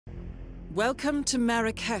Welcome to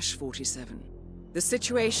Marakesh, 47. The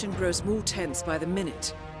situation grows more tense by the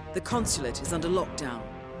minute. The consulate is under lockdown,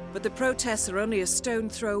 but the protests are only a stone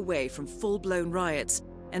throw away from full-blown riots,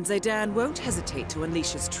 and Zaydan won't hesitate to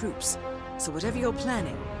unleash his troops. So whatever you're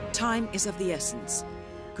planning, time is of the essence.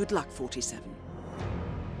 Good luck, 47.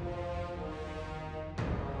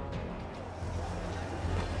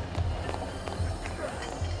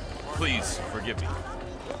 Please, forgive me.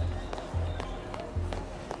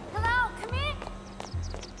 Hello, come in.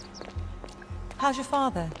 How's your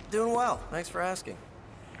father? Doing well, thanks for asking.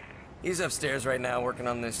 He's upstairs right now working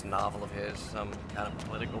on this novel of his, some kind of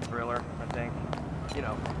political thriller, I think. You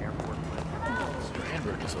know, airport lit.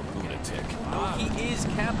 Standberg is a lunatic. No, he is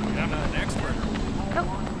captain. I'm not an expert.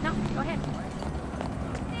 No, go ahead.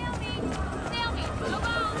 Snail me! Snail me!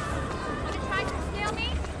 Hugo! Wanna try some snail me?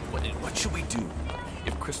 What should we do?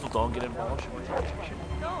 If Crystal don't get involved, should we try to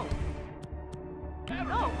No.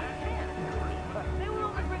 No, we can't. They will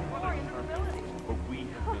only bring glory and nobility. But we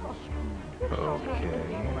have been screwed. Okay.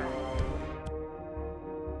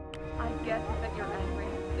 I get that you're angry.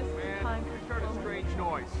 This is the time We heard a strange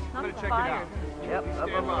noise. I'm Not gonna check it fire. out. Yep, up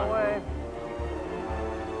Stand on by. the way.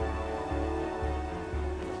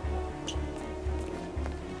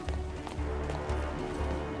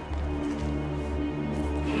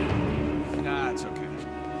 Nah, it's okay.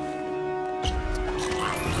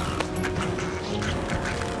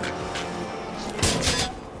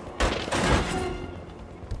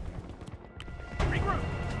 Regroup.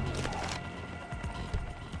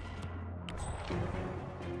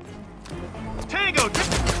 Tango!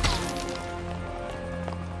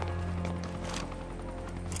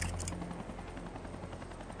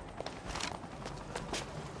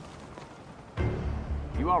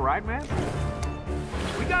 You all right, man?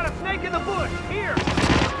 We got a snake in the bush, here!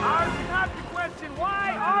 Ours is not the question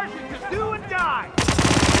why, ours is to do and die!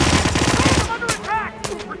 We're under attack!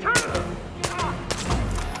 Return!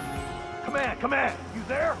 Command! You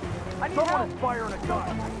there? Someone is firing a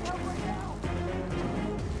gun!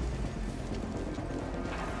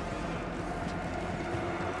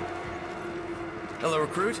 Hello,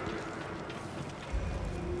 recruit.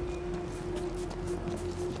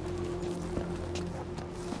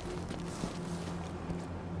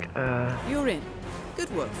 You're in.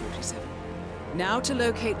 Good work, 47. Now to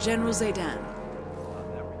locate General Zaydan.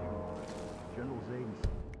 General Zaydan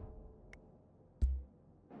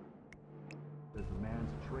says the man's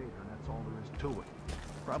a traitor, and that's all there is to it.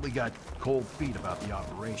 Probably got cold feet about the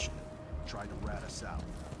operation. Tried to rat us out.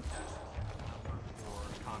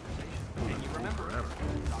 And you remember?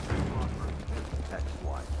 That's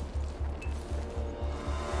why.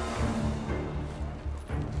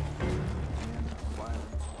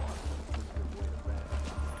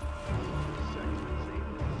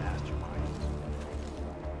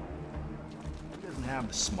 He doesn't have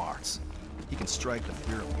the smarts. He can strike the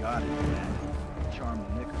fear of God into that and charm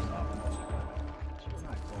the knickers off him.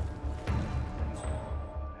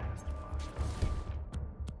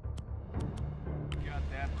 Got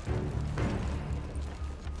that.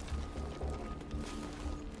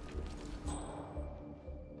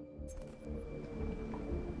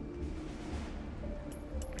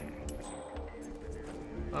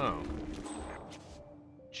 Oh.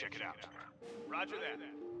 Check it out. Roger that.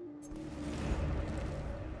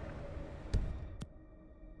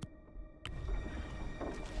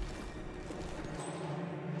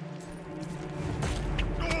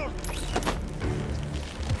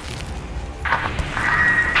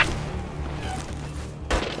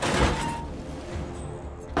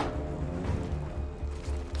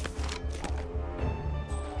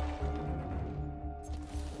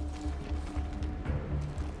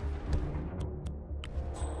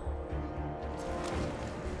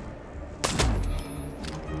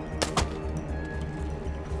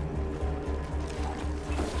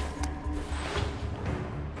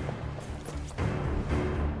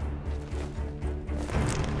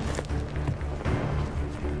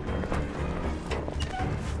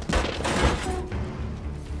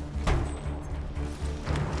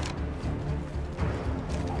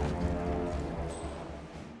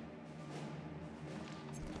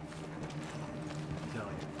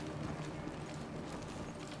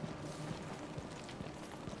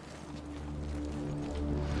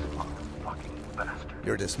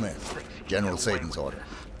 You're dismissed. General Zaydan's order.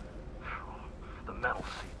 The metal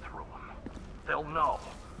see through them. They'll know.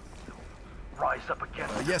 They'll rise up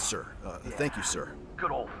against Yes, sir. Thank you, sir.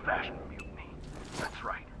 good old-fashioned mutiny. That's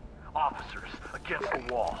right. Officers against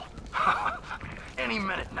the wall. Any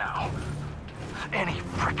minute now. Any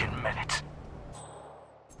frickin' minute.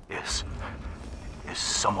 Is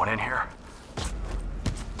someone in here?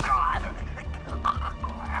 God!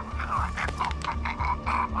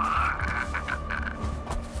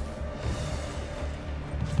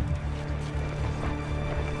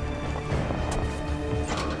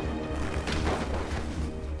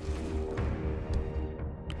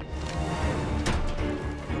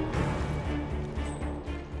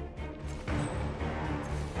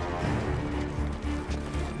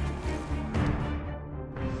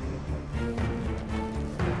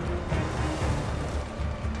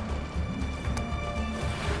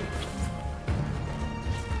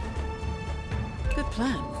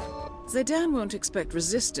 plan. Zaydan won't expect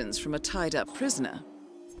resistance from a tied-up prisoner.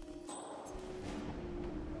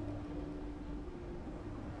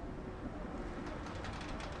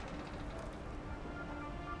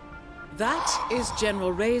 That is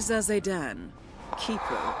General Reza Zaydan,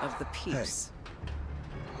 Keeper of the Peace.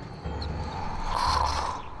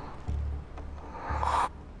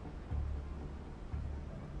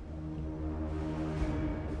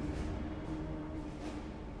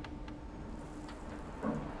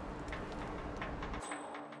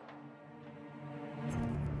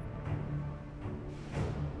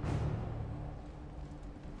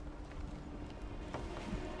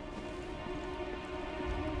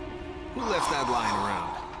 Who left that lying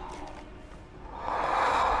around?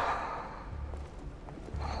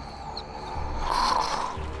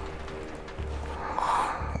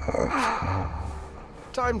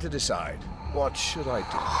 Time to decide. What should I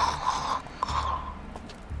do?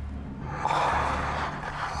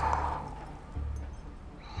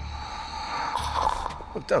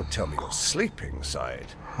 Well, don't tell me you're sleeping, Syed.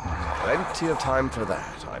 Plenty of time for that.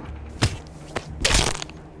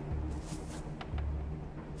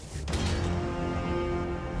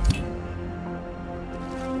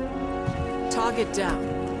 Target down.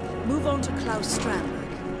 Move on to Claus Standberg.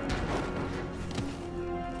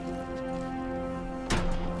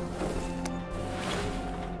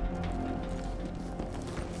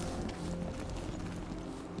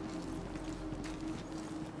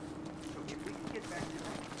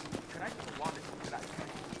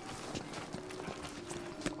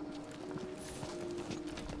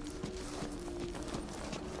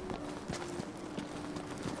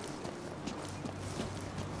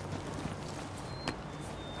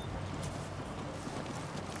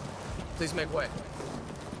 Please make way.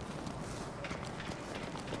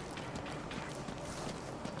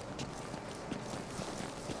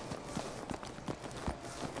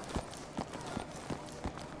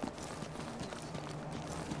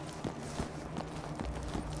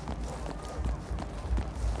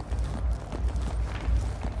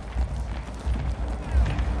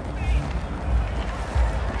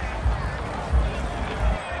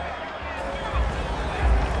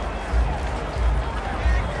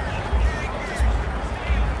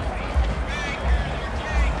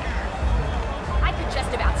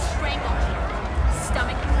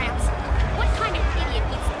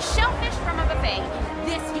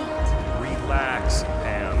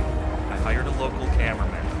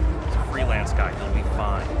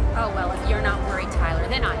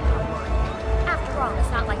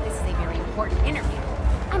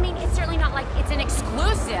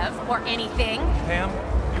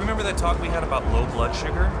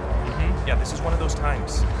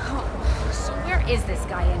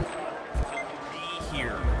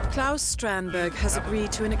 Claus Standberg has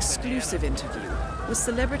agreed to an exclusive interview with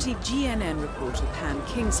celebrity GNN reporter Pam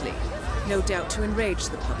Kingsley, no doubt to enrage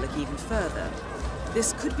the public even further.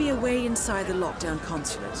 This could be a way inside the lockdown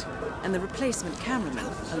consulate, and the replacement cameraman,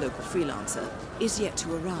 a local freelancer, is yet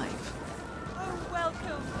to arrive. Oh,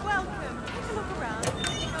 welcome, welcome. Take a look around.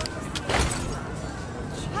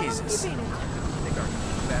 Jesus. How long have you been in? I think our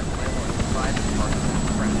bad private party.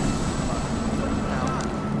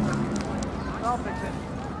 I'll fix it.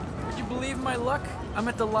 Would you believe my luck? I'm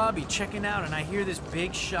at the lobby checking out and I hear this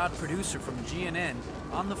big shot producer from GNN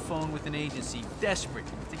on the phone with an agency desperate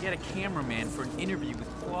to get a cameraman for an interview with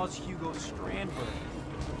Claus Hugo Standberg.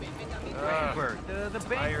 The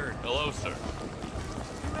banker. Hello, sir.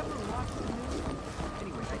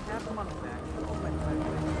 Anyway, I have him on the back.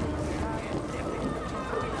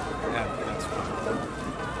 Yeah, that's fine.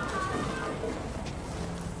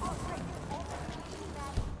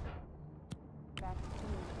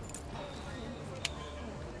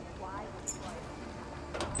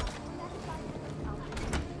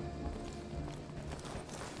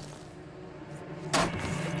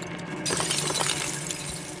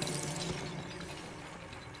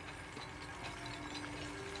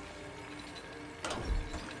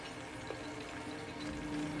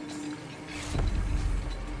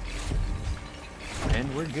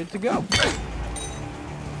 And we're good to go.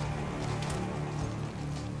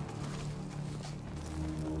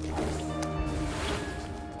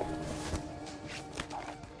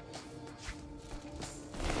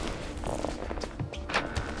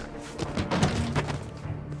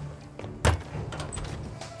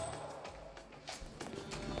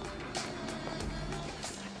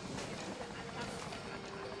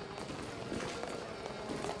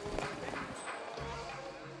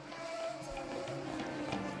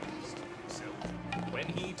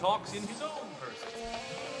 Talks in his own person.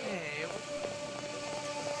 Hey.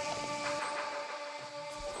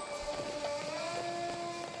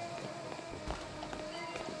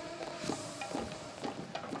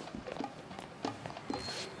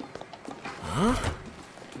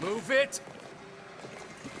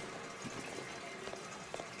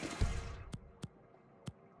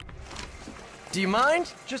 Do you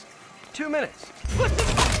mind? Just 2 minutes.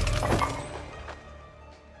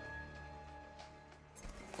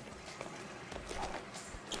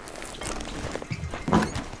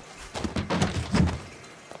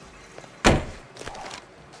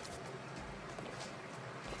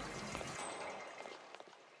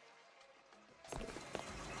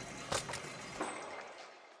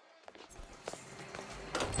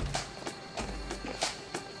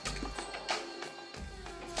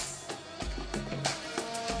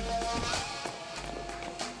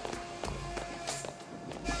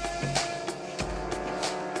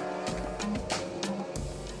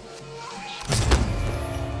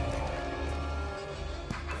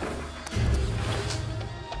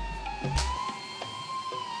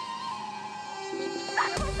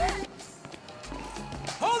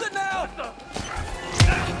 Hold it now!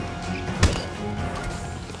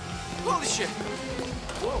 Holy shit!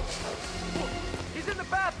 Whoa! He's in the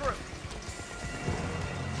bathroom!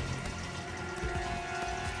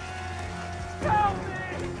 Help me!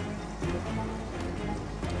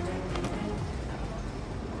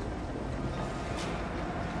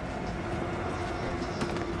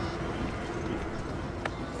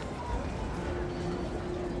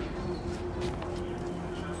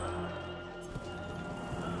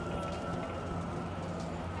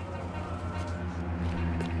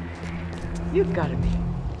 You've got to be.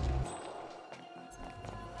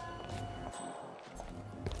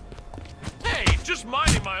 Hey, just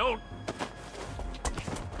minding my own.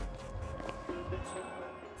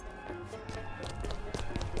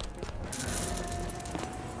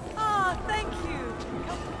 Ah, thank you.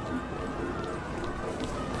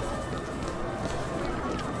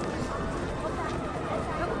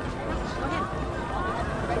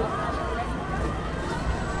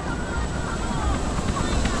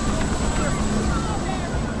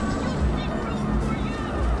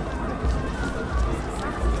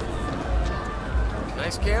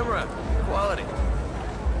 Nice camera. Quality.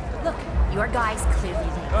 Look, your guy's clearly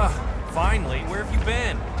there. Ugh, finally. Where have you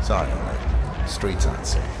been? Sorry, all right. Streets aren't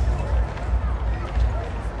safe.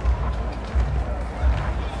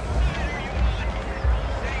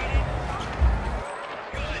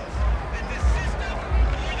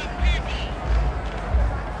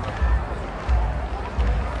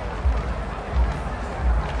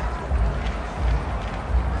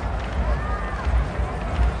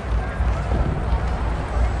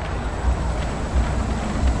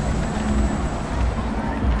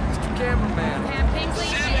 Cameraman. Pam Kingsley,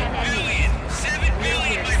 CNN. 7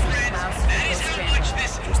 billion, my friends. That is how much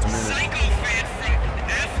this psychopath from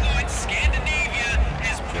affluent Scandinavia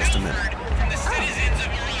has pilfered from the citizens of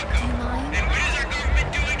Morocco. And what is our government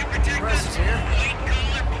doing to protect us from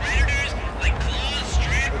white-collar predators like Claus,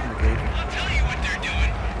 Standberg? I'll tell you what they're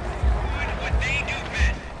doing. Doing what they do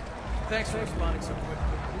best. Thanks for responding so quick.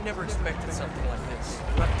 We never expected something like this.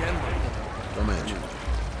 Not Denmark. Don't mention it.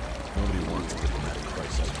 Nobody wants a diplomatic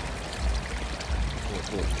crisis.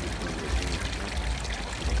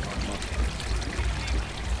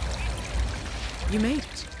 You made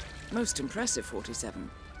it. Most impressive, 47.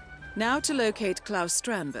 Now to locate Claus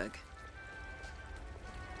Standberg.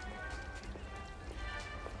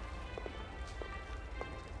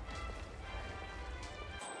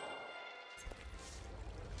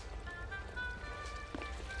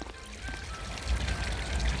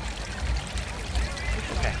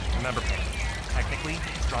 Okay, remember, technically,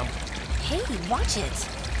 drum. Hey, watch it.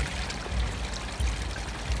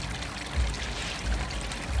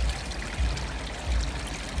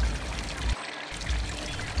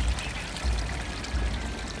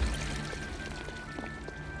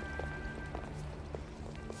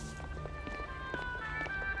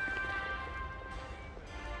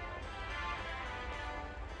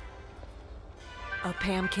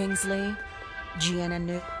 Pam Kingsley, GNN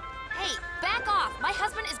News. Hey, back off! My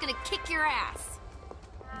husband is gonna kick your ass.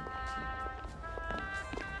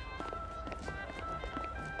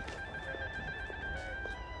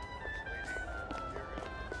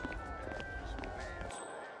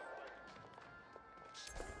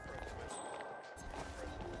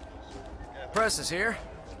 Press is here.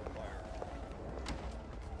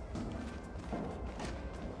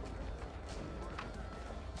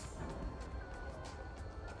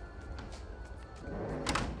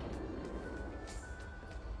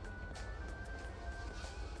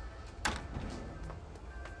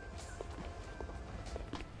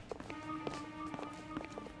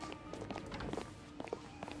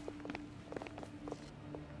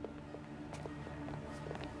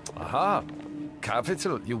 Aha,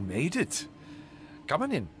 capital, you made it. Come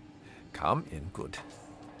on in. Come in, good.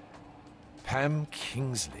 Pam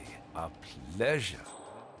Kingsley, a pleasure.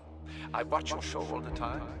 I watch your show all the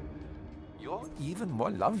time. You're even more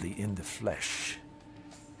lovely in the flesh.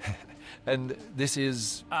 And this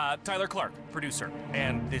is... Tyler Clark, producer.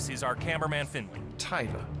 And this is our cameraman, Finley.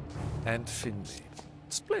 Tyler and Finley.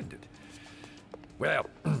 Splendid. Well,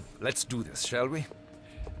 let's do this, shall we?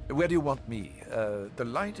 Where do you want me? The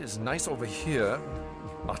light is nice over here.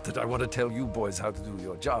 Not that I want to tell you boys how to do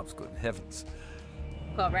your jobs, good heavens.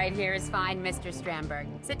 Well, right here is fine, Mr. Standberg.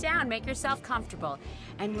 Sit down, make yourself comfortable,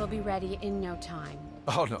 and we'll be ready in no time.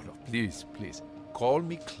 Oh, no, please, please. Call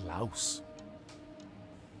me Claus.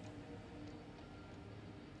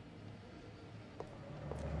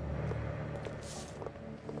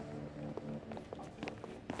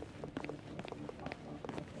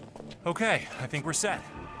 Okay, I think we're set.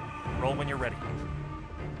 Roll when you're ready.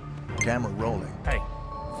 Camera rolling. Hey,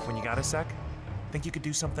 when you got a sec, think you could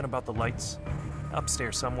do something about the lights?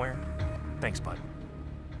 Upstairs somewhere? Thanks, bud.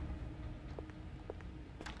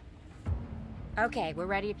 Okay, we're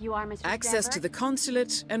ready if you are, Mr. Access Standberg. to the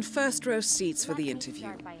consulate and first row seats for the Let me interview.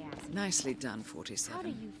 start by asking, Nicely done, 47. how do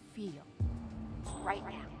you feel right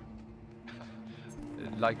now?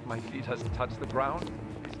 Like my feet hasn't touched the ground?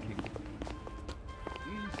 Miss King.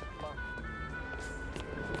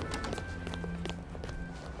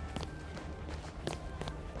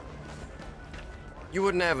 You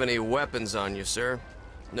wouldn't have any weapons on you, sir.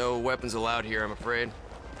 No weapons allowed here, I'm afraid.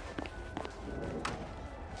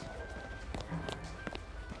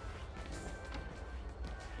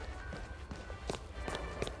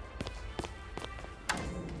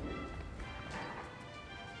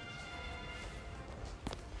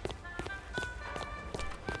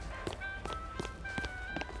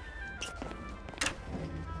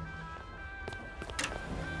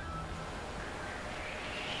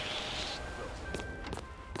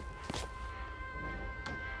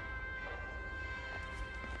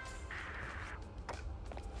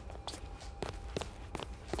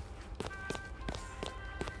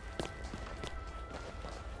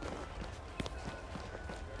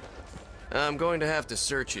 I'm going to have to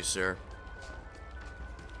search you, sir.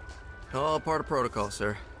 All part of protocol,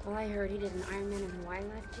 sir. Well, I heard he did an Ironman in Hawaii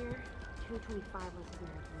last year. 2:25 was his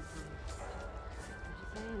marathon time.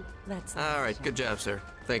 Just saying. That's All right, good job, sir.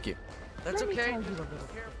 Thank you. That's Let me okay. tell you a little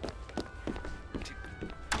bit.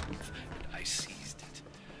 I seized it.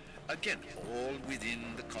 Again, all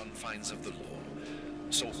within the confines of the law.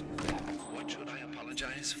 So, what should I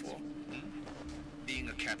apologize for? Being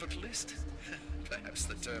a capitalist? Perhaps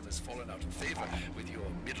the term has fallen out of favor with your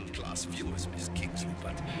middle-class viewers, Miss Kingsley,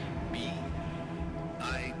 but me,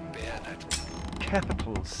 I bear that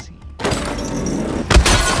capital C.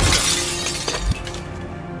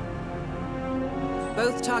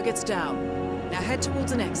 Both targets down. Now head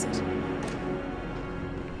towards an exit.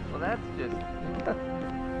 Well, that's just...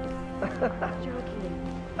 Joking.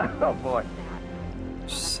 Oh, boy.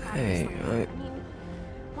 Say,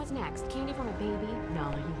 What's next? Candy from a baby?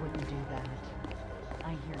 No, you wouldn't do that. I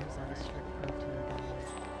hear he's on a strict protein diet.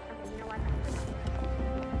 Okay, you know what?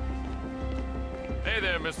 Hey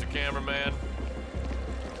there, Mr. Cameraman.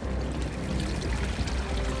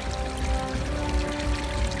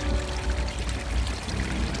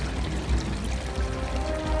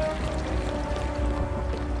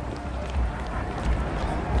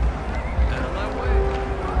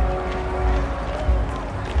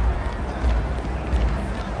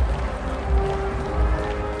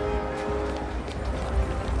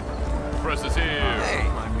 Press is here. Hey.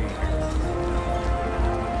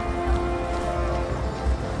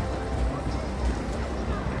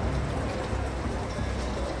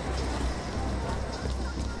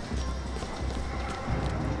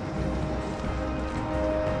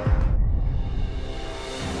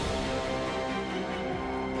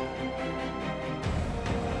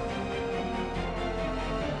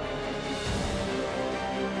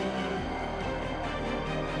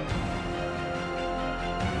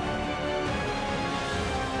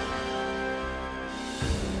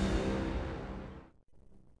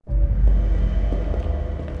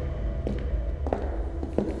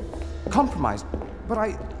 Compromised, but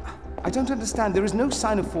I don't understand. There is no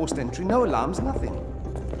sign of forced entry, no alarms, nothing.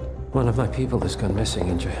 One of my people has gone missing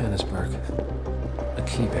in Johannesburg. A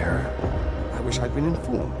key bearer. I wish I'd been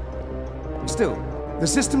informed. Still, the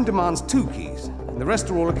system demands 2 keys, and the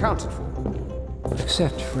rest are all accounted for.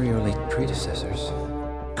 Except for your late predecessors.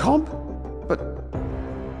 Comp? But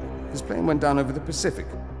his plane went down over the Pacific.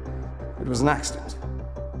 It was an accident.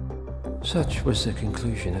 Such was the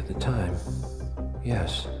conclusion at the time.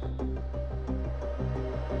 Yes.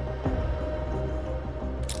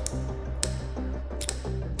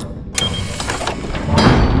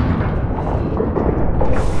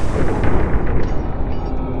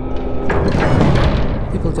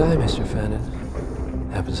 Mr. Fannin.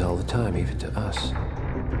 Happens all the time, even to us.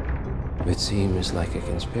 It seems like a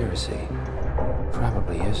conspiracy.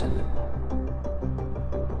 Probably isn't.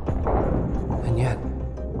 And yet,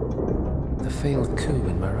 the failed coup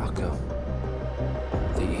in Morocco,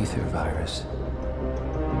 the ether virus.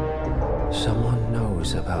 Someone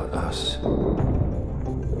knows about us.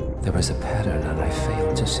 There was a pattern and I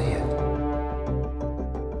failed to see it.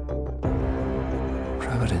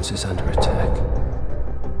 Providence is under attack.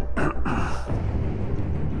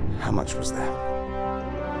 How much was that?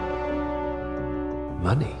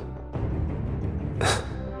 Money?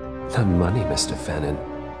 Not money, Mr. Fannin.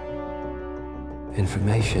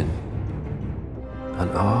 Information on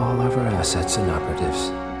all of our assets and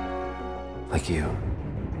operatives. Like you.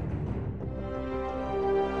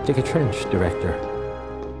 Dig a trench, Director.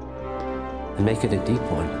 And make it a deep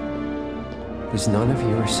one. Because none of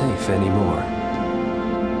you are safe anymore.